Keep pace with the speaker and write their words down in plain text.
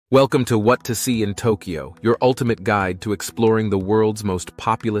Welcome to What to See in Tokyo, your ultimate guide to exploring the world's most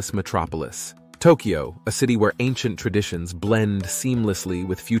populous metropolis. Tokyo, a city where ancient traditions blend seamlessly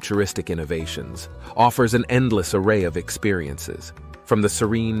with futuristic innovations, offers an endless array of experiences. From the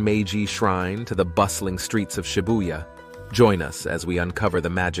serene Meiji Shrine to the bustling streets of Shibuya, join us as we uncover the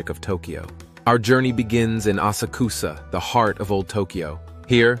magic of Tokyo. Our journey begins in Asakusa, the heart of Old Tokyo.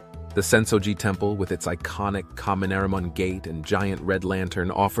 Here, the Sensoji Temple, with its iconic Kaminarimon Gate and giant red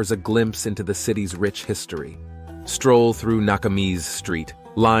lantern, offers a glimpse into the city's rich history. Stroll through Nakami's Street,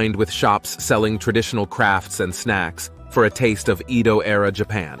 lined with shops selling traditional crafts and snacks, for a taste of Edo-era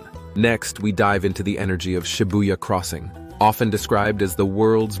Japan. Next, we dive into the energy of Shibuya Crossing, often described as the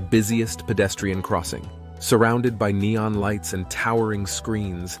world's busiest pedestrian crossing. Surrounded by neon lights and towering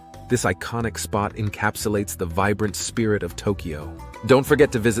screens, this iconic spot encapsulates the vibrant spirit of Tokyo. Don't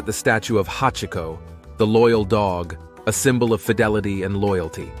forget to visit the statue of Hachiko, the loyal dog, a symbol of fidelity and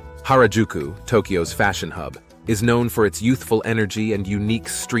loyalty. Harajuku, Tokyo's fashion hub, is known for its youthful energy and unique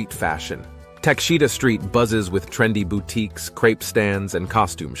street fashion. Takeshita Street buzzes with trendy boutiques, crepe stands, and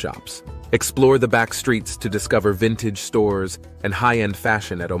costume shops. Explore the back streets to discover vintage stores and high-end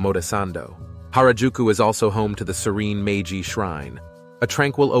fashion at Omotesando. Harajuku is also home to the serene Meiji Shrine, a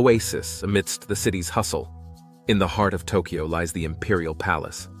tranquil oasis amidst the city's hustle. In the heart of Tokyo lies the Imperial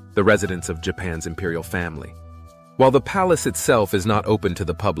Palace, the residence of Japan's imperial family. While the palace itself is not open to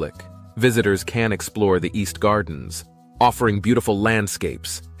the public, visitors can explore the East Gardens, offering beautiful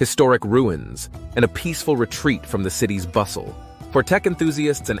landscapes, historic ruins, and a peaceful retreat from the city's bustle. For tech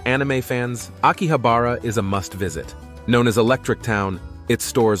enthusiasts and anime fans, Akihabara is a must-visit. Known as Electric Town, its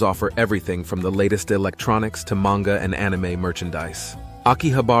stores offer everything from the latest electronics to manga and anime merchandise.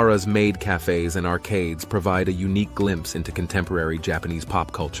 Akihabara's maid cafes and arcades provide a unique glimpse into contemporary Japanese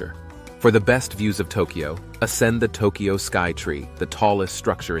pop culture. For the best views of Tokyo, ascend the Tokyo Skytree, the tallest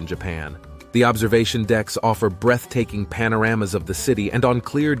structure in Japan. The observation decks offer breathtaking panoramas of the city, and on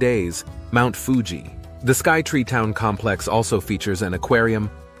clear days, Mount Fuji. The Skytree Town complex also features an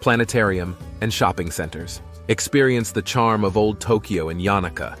aquarium, planetarium, and shopping centers. Experience the charm of Old Tokyo in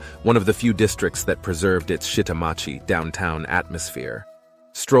Yanaka, one of the few districts that preserved its Shitamachi downtown atmosphere.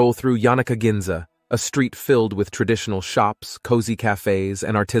 Stroll through Yanaka Ginza, a street filled with traditional shops, cozy cafes,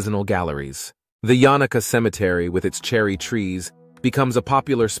 and artisanal galleries. The Yanaka Cemetery, with its cherry trees, becomes a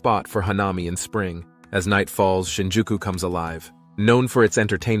popular spot for hanami in spring. As night falls, Shinjuku comes alive. Known for its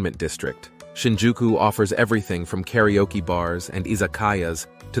entertainment district, Shinjuku offers everything from karaoke bars and izakayas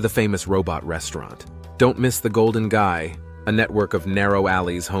to the famous robot restaurant. Don't miss the Golden Gai, a network of narrow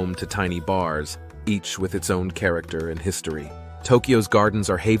alleys home to tiny bars, each with its own character and history. Tokyo's gardens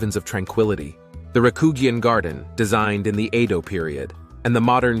are havens of tranquility. The Ryogoku Garden, designed in the Edo period, and the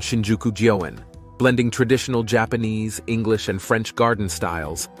modern Shinjuku Gyoen, blending traditional Japanese, English, and French garden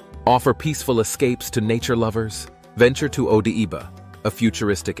styles, offer peaceful escapes to nature lovers. Venture to Odaiba, a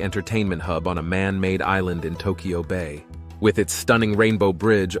futuristic entertainment hub on a man-made island in Tokyo Bay. With its stunning rainbow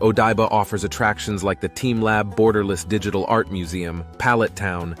bridge, Odaiba offers attractions like the Team Lab Borderless Digital Art Museum, Palette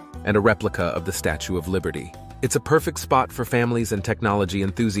Town, and a replica of the Statue of Liberty. It's a perfect spot for families and technology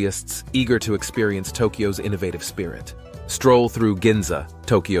enthusiasts eager to experience Tokyo's innovative spirit. Stroll through Ginza,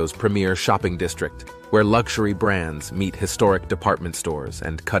 Tokyo's premier shopping district, where luxury brands meet historic department stores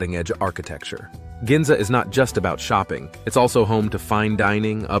and cutting-edge architecture. Ginza is not just about shopping, it's also home to fine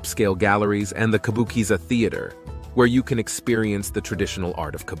dining, upscale galleries, and the Kabukiza Theater, where you can experience the traditional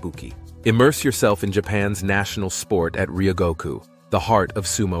art of kabuki. Immerse yourself in Japan's national sport at Ryogoku, the heart of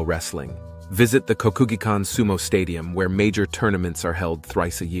sumo wrestling. Visit the Kokugikan Sumo Stadium, where major tournaments are held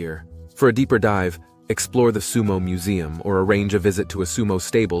thrice a year. For a deeper dive, explore the Sumo Museum or arrange a visit to a sumo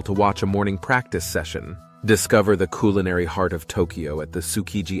stable to watch a morning practice session. Discover the culinary heart of Tokyo at the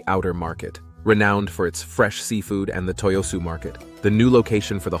Tsukiji Outer Market, renowned for its fresh seafood, and the Toyosu Market, the new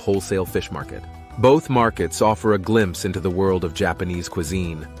location for the wholesale fish market. Both markets offer a glimpse into the world of Japanese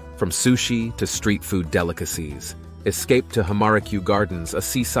cuisine, from sushi to street food delicacies. Escape to Hamarikyu Gardens, a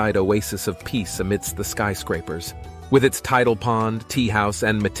seaside oasis of peace amidst the skyscrapers. With its tidal pond, tea house,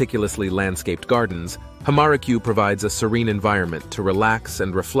 and meticulously landscaped gardens, Hamarikyu provides a serene environment to relax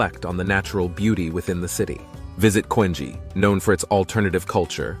and reflect on the natural beauty within the city. Visit Koenji, known for its alternative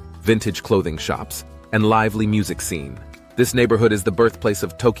culture, vintage clothing shops, and lively music scene. This neighborhood is the birthplace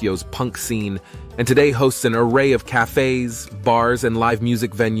of Tokyo's punk scene, and today hosts an array of cafes, bars, and live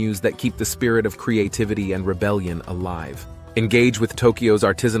music venues that keep the spirit of creativity and rebellion alive. Engage with Tokyo's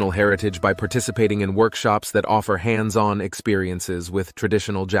artisanal heritage by participating in workshops that offer hands-on experiences with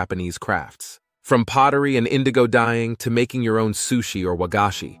traditional Japanese crafts. From pottery and indigo dyeing to making your own sushi or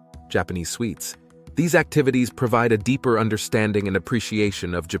wagashi, Japanese sweets, These activities provide a deeper understanding and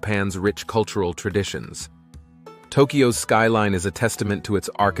appreciation of Japan's rich cultural traditions. Tokyo's skyline is a testament to its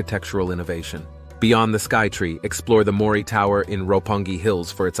architectural innovation. Beyond the Skytree, explore the Mori Tower in Roppongi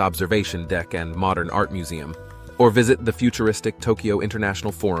Hills for its observation deck and modern art museum, or visit the futuristic Tokyo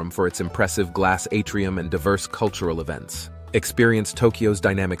International Forum for its impressive glass atrium and diverse cultural events. Experience Tokyo's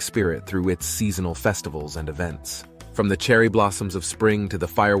dynamic spirit through its seasonal festivals and events. From the cherry blossoms of spring to the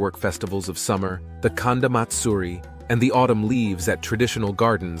firework festivals of summer, the Kanda Matsuri, and the autumn leaves at traditional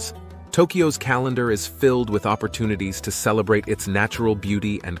gardens, Tokyo's calendar is filled with opportunities to celebrate its natural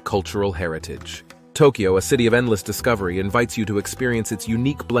beauty and cultural heritage. Tokyo, a city of endless discovery, invites you to experience its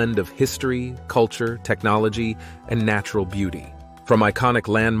unique blend of history, culture, technology, and natural beauty. From iconic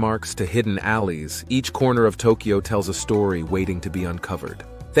landmarks to hidden alleys, each corner of Tokyo tells a story waiting to be uncovered.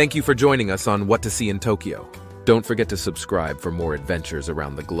 Thank you for joining us on What to See in Tokyo. Don't forget to subscribe for more adventures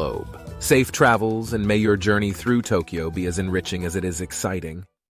around the globe. Safe travels, and may your journey through Tokyo be as enriching as it is exciting.